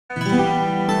Greetings!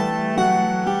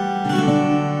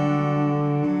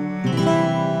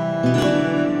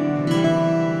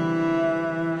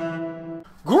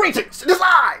 It is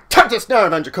I, Titus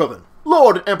Dracovin Dracovin,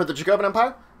 Lord and Emperor of the Dracovin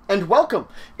Empire, and welcome!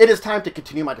 It is time to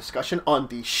continue my discussion on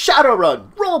the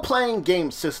Shadowrun role-playing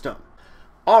game system.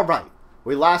 Alright,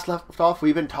 we last left off,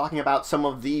 we've been talking about some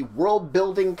of the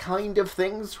world-building kind of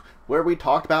things, where we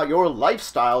talked about your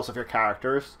lifestyles of your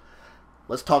characters.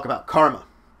 Let's talk about karma.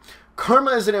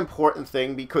 Karma is an important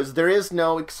thing because there is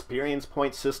no experience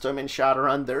point system in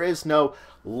Shadowrun, there is no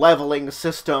leveling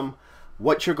system.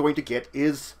 What you're going to get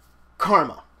is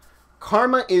karma.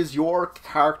 Karma is your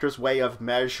character's way of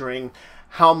measuring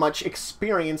how much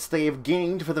experience they have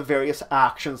gained for the various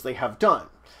actions they have done.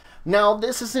 Now,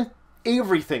 this isn't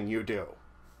everything you do.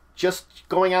 Just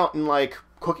going out and, like,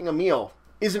 cooking a meal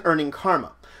isn't earning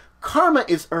karma. Karma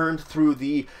is earned through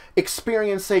the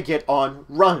experience they get on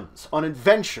runs, on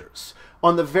adventures,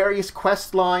 on the various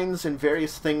quest lines and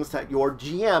various things that your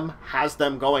GM has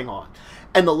them going on.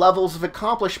 And the levels of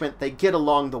accomplishment they get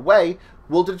along the way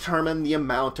will determine the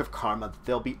amount of karma that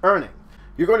they'll be earning.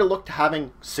 You're going to look to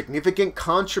having significant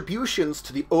contributions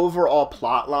to the overall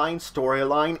plotline,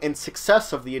 storyline, and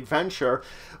success of the adventure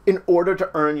in order to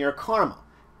earn your karma.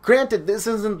 Granted, this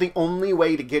isn't the only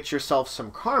way to get yourself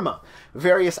some karma.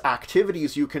 Various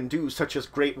activities you can do, such as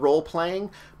great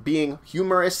role-playing, being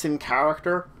humorous in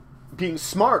character, being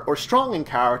smart or strong in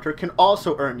character, can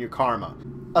also earn you karma.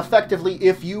 Effectively,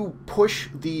 if you push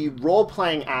the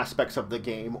role-playing aspects of the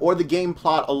game, or the game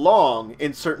plot along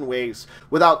in certain ways,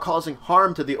 without causing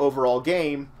harm to the overall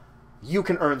game, you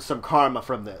can earn some karma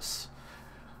from this.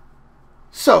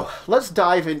 So, let's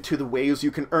dive into the ways you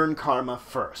can earn karma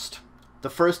first. The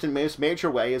first and most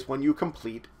major way is when you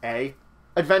complete a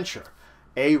adventure,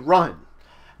 a run.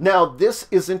 Now, this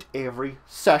isn't every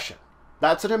session.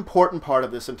 That's an important part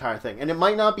of this entire thing. And it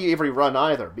might not be every run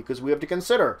either, because we have to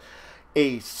consider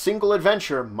a single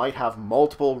adventure might have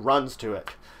multiple runs to it.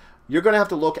 You're going to have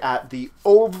to look at the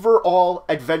overall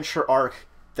adventure arc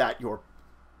that your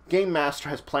game master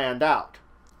has planned out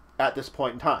at this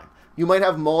point in time. You might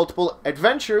have multiple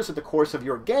adventures at the course of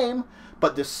your game,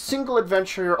 but this single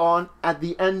adventure you're on, at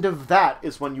the end of that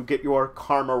is when you get your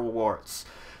karma rewards.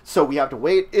 So we have to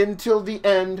wait until the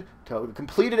end till we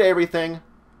completed everything,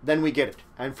 then we get it.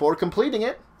 And for completing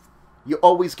it, you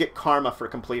always get karma for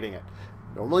completing it.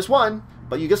 Normally it's one,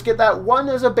 but you just get that one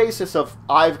as a basis of,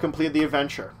 I've completed the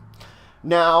adventure.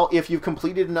 Now, if you've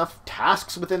completed enough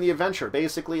tasks within the adventure,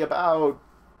 basically about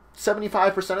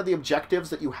 75% of the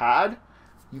objectives that you had,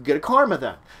 you get a karma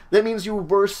then. That means you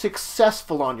were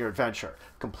successful on your adventure.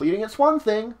 Completing it's one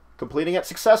thing, completing it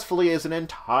successfully is an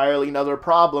entirely another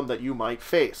problem that you might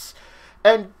face.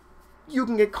 And you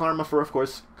can get karma for, of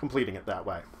course, completing it that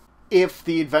way. If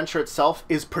the adventure itself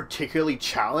is particularly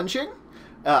challenging,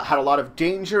 had a lot of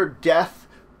danger, death,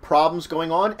 problems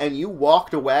going on, and you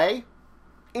walked away,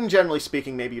 and generally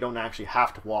speaking, maybe you don't actually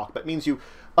have to walk, but it means you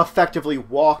effectively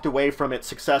walked away from it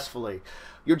successfully.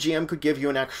 Your GM could give you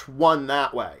an extra one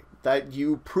that way, that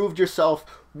you proved yourself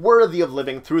worthy of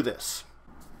living through this.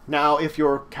 Now, if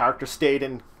your character stayed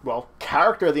in, well,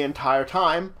 character the entire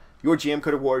time, your GM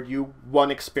could award you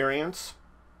one experience.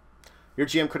 Your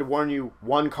GM could award you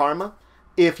one karma.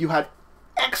 If you had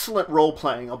excellent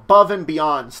role-playing, above and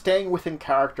beyond, staying within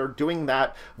character, doing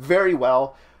that very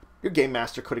well, your game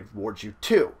master could award you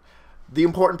two. The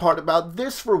important part about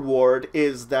this reward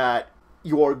is that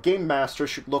your game master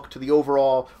should look to the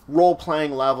overall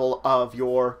role-playing level of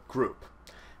your group.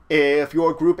 If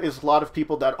your group is a lot of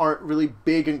people that aren't really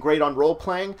big and great on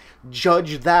role-playing,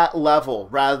 judge that level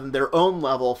rather than their own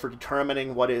level for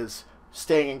determining what is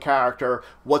staying in character,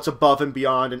 what's above and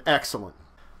beyond, and excellent.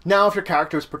 Now, if your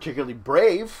character is particularly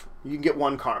brave, you can get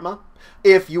one karma.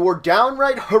 If you were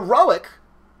downright heroic,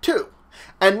 two.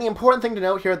 And the important thing to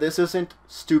note here, this isn't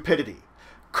stupidity.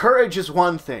 Courage is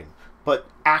one thing, but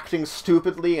acting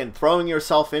stupidly and throwing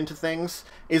yourself into things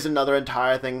is another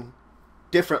entire thing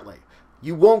differently.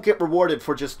 You won't get rewarded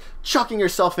for just chucking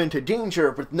yourself into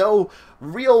danger with no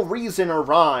real reason or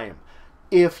rhyme.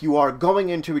 If you are going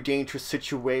into a dangerous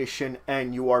situation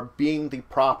and you are being the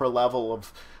proper level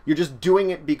of, you're just doing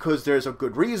it because there's a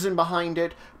good reason behind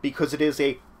it, because it is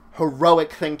a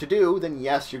heroic thing to do, then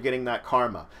yes, you're getting that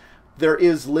karma. There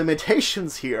is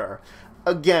limitations here.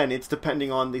 Again, it's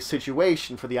depending on the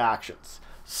situation for the actions.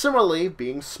 Similarly,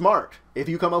 being smart. If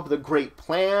you come up with a great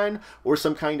plan or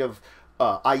some kind of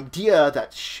idea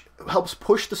that helps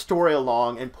push the story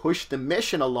along and push the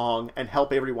mission along and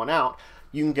help everyone out,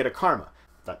 you can get a karma.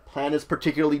 If that plan is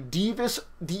particularly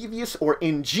devious or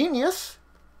ingenious,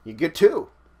 you get two.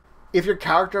 If your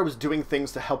character was doing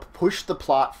things to help push the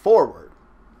plot forward,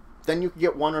 then you can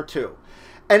get 1 or 2.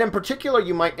 And in particular,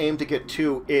 you might aim to get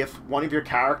 2 if one of your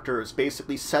characters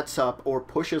basically sets up or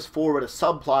pushes forward a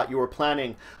subplot you were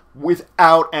planning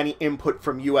without any input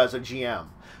from you as a GM.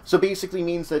 So basically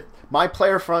means that my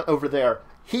player front over there,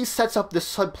 he sets up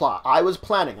this subplot I was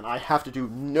planning, and I have to do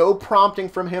no prompting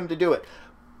from him to do it.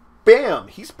 Bam!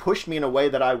 He's pushed me in a way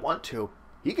that I want to.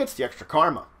 He gets the extra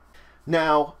karma.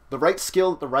 Now, the right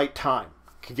skill at the right time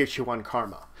can get you 1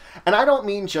 karma. And I don't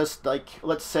mean just like,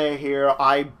 let's say here,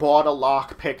 I bought a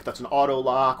lockpick that's an auto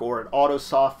lock or an auto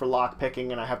soft for lock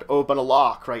picking and I have to open a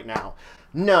lock right now.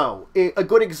 No, a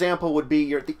good example would be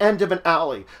you're at the end of an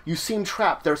alley, you seem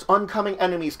trapped, there's oncoming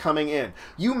enemies coming in.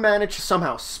 You manage to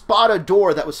somehow spot a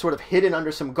door that was sort of hidden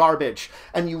under some garbage,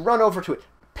 and you run over to it,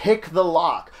 pick the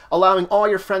lock, allowing all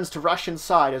your friends to rush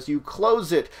inside as you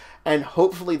close it, and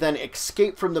hopefully then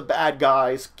escape from the bad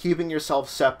guys, keeping yourself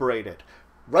separated.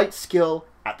 Right skill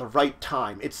at the right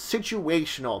time. It's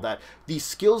situational that the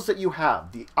skills that you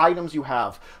have, the items you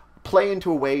have, play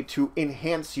into a way to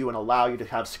enhance you and allow you to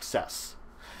have success.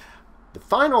 The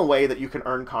final way that you can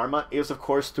earn karma is, of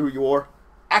course, through your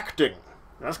acting.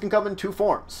 This can come in 2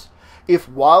 forms. If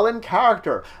while in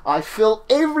character, I fill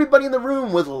everybody in the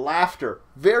room with laughter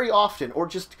very often, or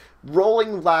just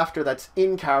rolling laughter that's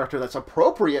in character, that's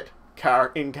appropriate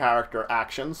in character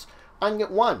actions, I can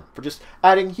get 1 for just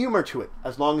adding humor to it,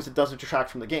 as long as it doesn't detract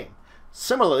from the game.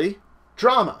 Similarly,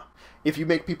 drama. If you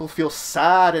make people feel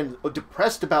sad and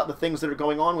depressed about the things that are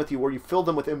going on with you, or you fill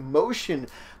them with emotion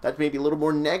that may be a little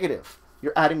more negative,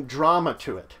 you're adding drama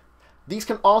to it. These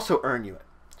can also earn you it.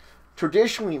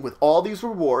 Traditionally, with all these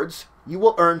rewards, you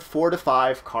will earn 4 to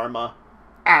 5 karma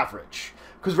average.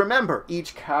 Because remember,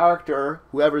 each character,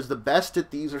 whoever's the best at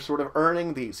these, are sort of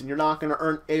earning these, and you're not going to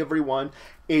earn everyone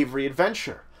every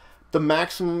adventure. The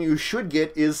maximum you should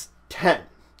get is 10.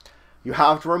 You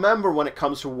have to remember when it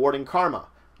comes to rewarding karma,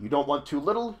 you don't want too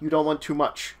little, you don't want too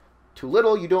much. Too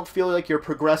little, you don't feel like you're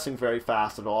progressing very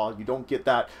fast at all. You don't get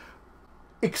that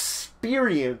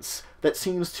experience that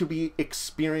seems to be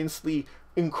experientially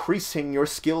increasing your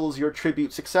skills, your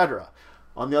attributes, etc.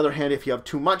 On the other hand, if you have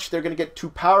too much, they're going to get too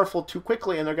powerful too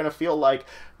quickly, and they're going to feel like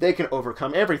they can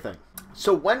overcome everything.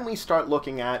 So when we start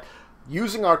looking at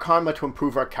using our karma to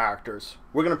improve our characters,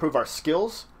 we're going to improve our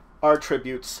skills, our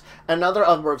attributes, and another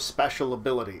number of special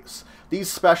abilities. These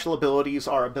special abilities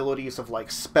are abilities of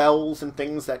like spells and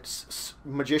things that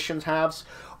magicians have,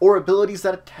 or abilities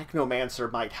that a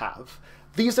technomancer might have.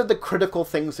 These are the critical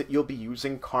things that you'll be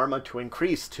using karma to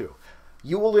increase to.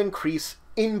 You will increase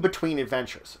in between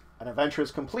adventures. An adventure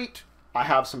is complete, I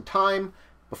have some time,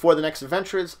 before the next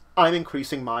adventure is, I'm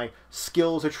increasing my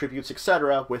skills, attributes,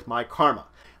 etc. with my karma.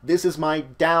 This is my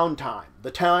downtime, the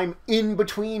time in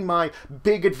between my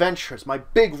big adventures, my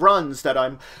big runs that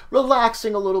I'm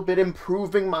relaxing a little bit,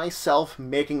 improving myself,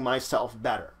 making myself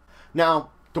better.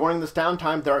 Now, during this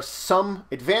downtime, there are some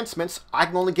advancements I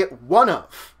can only get 1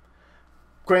 of.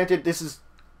 Granted, this is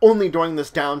only during this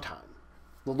downtime.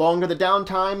 The longer the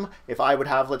downtime, if I would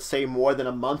have, let's say, more than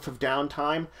a month of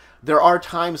downtime, there are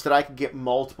times that I could get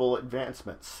multiple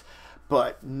advancements.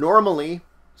 But normally,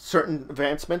 certain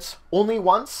advancements only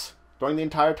once during the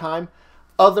entire time.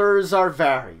 Others are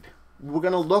varied. We're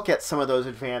going to look at some of those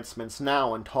advancements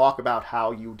now and talk about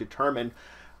how you determine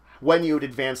when you would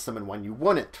advance them and when you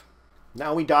wouldn't.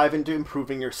 Now we dive into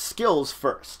improving your skills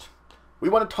first. We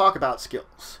want to talk about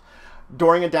skills.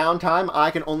 During a downtime,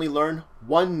 I can only learn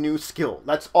 1 new skill.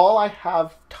 That's all I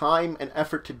have time and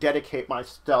effort to dedicate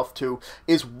myself to,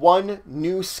 is 1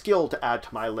 new skill to add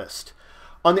to my list.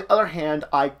 On the other hand,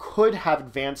 I could have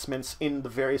advancements in the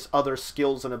various other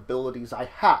skills and abilities I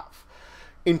have.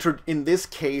 In this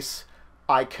case,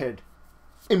 I could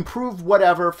improve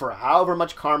whatever for however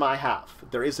much karma I have.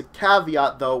 There is a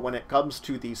caveat, though, when it comes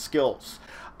to these skills.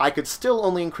 I could still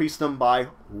only increase them by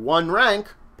 1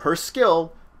 rank per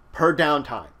skill per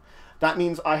downtime. That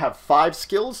means I have 5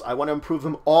 skills. I want to improve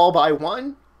them all by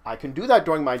 1. I can do that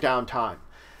during my downtime.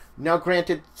 Now,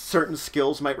 granted, certain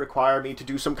skills might require me to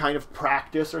do some kind of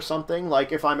practice or something.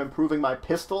 Like if I'm improving my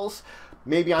pistols,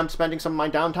 maybe I'm spending some of my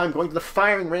downtime going to the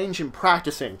firing range and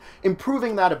practicing,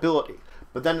 improving that ability.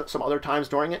 But then some other times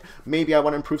during it, maybe I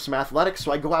want to improve some athletics,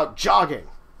 so I go out jogging.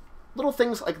 Little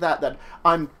things like that, that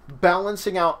I'm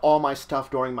balancing out all my stuff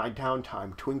during my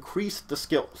downtime to increase the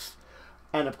skills.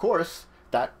 And of course,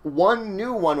 that 1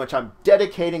 new one, which I'm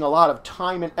dedicating a lot of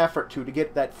time and effort to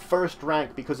get that first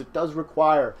rank, because it does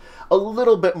require a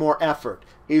little bit more effort,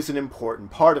 is an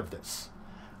important part of this.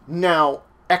 Now,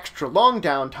 extra long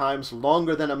downtimes,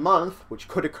 longer than a month, which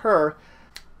could occur,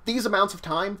 these amounts of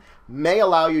time may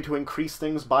allow you to increase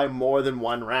things by more than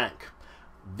 1 rank.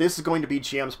 This is going to be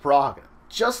GM's prerogative.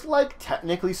 just like,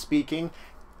 technically speaking,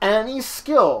 any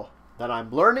skill that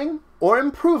I'm learning or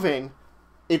improving,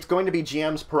 it's going to be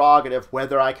GM's prerogative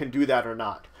whether I can do that or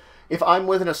not. If I'm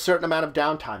within a certain amount of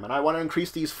downtime and I want to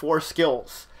increase these 4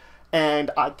 skills,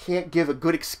 and I can't give a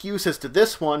good excuse as to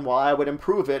this one while I would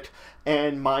improve it,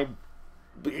 and my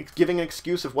giving an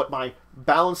excuse of what my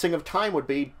balancing of time would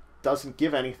be doesn't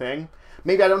give anything.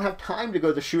 Maybe I don't have time to go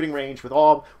to the shooting range with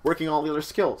working all the other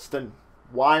skills. Then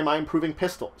why am I improving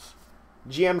pistols?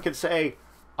 GM could say,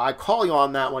 I call you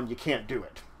on that one, you can't do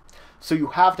it. So you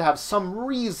have to have some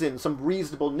reason, some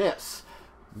reasonableness.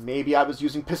 Maybe I was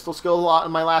using pistol skill a lot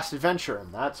in my last adventure,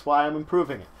 and that's why I'm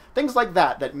improving it. Things like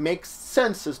that, that makes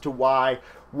sense as to why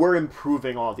we're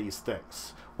improving all these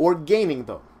things, or gaining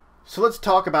them. So let's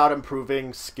talk about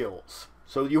improving skills.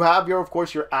 So you have, of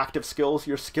course, your active skills,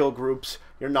 your skill groups,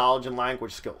 your knowledge and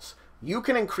language skills. You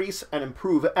can increase and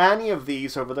improve any of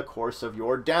these over the course of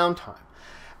your downtime.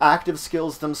 Active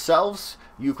skills themselves,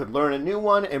 you could learn a new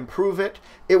one, improve it.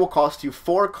 It will cost you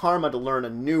 4 karma to learn a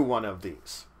new one of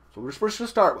these. So we're supposed to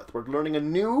start with, we're learning a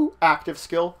new active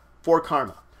skill, 4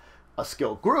 karma. A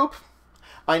skill group,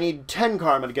 I need 10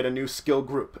 karma to get a new skill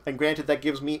group. And granted, that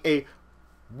gives me a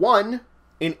 1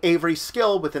 in every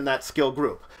skill within that skill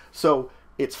group. So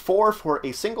it's 4 for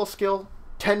a single skill,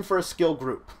 10 for a skill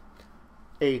group.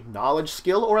 A knowledge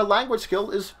skill or a language skill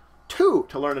is 2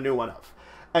 to learn a new one of.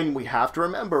 And we have to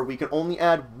remember, we can only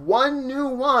add 1 new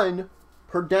one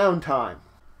per downtime.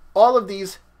 All of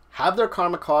these have their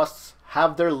karma costs,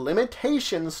 have their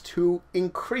limitations to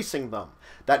increasing them.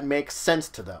 That makes sense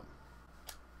to them.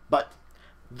 But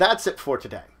that's it for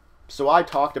today. So I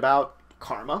talked about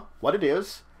karma, what it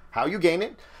is, how you gain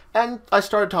it, and I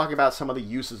started talking about some of the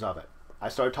uses of it. I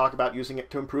started talking about using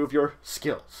it to improve your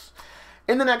skills.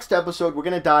 In the next episode, we're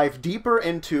going to dive deeper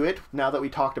into it. Now that we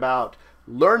talked about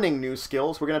learning new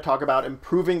skills, we're going to talk about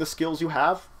improving the skills you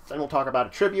have. Then we'll talk about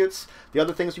attributes, the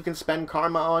other things you can spend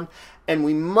karma on, and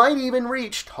we might even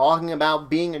reach talking about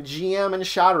being a GM in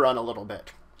Shadowrun a little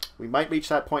bit. We might reach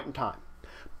that point in time.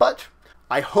 But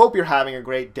I hope you're having a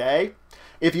great day.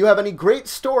 If you have any great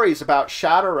stories about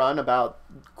Shadowrun, about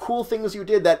cool things you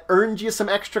did that earned you some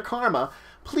extra karma,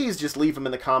 please just leave them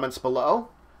in the comments below.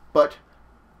 But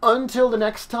until the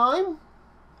next time,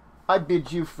 I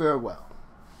bid you farewell.